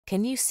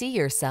Can you see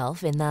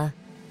yourself in the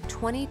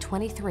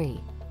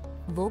 2023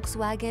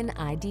 Volkswagen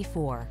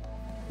ID.4?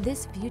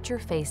 This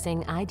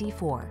future-facing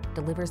ID.4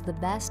 delivers the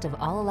best of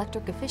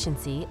all-electric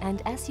efficiency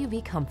and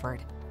SUV comfort.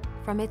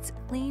 From its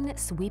clean,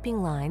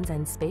 sweeping lines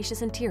and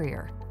spacious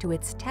interior to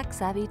its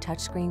tech-savvy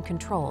touchscreen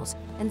controls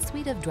and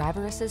suite of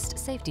driver assist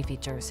safety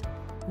features,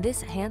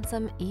 this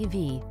handsome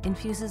EV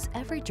infuses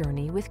every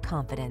journey with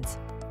confidence.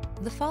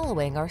 The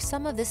following are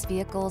some of this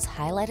vehicle's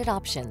highlighted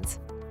options: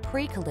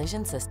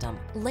 pre-collision system,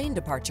 lane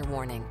departure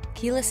warning,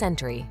 keyless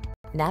entry,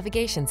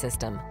 navigation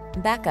system,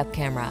 backup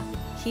camera,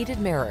 heated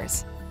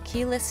mirrors,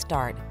 keyless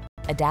start,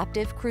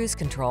 adaptive cruise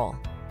control,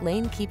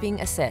 lane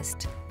keeping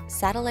assist,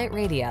 satellite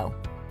radio.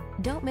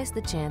 Don't miss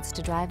the chance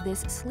to drive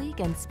this sleek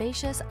and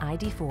spacious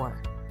ID.4.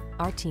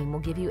 Our team will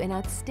give you an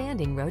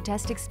outstanding road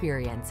test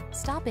experience.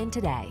 Stop in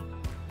today.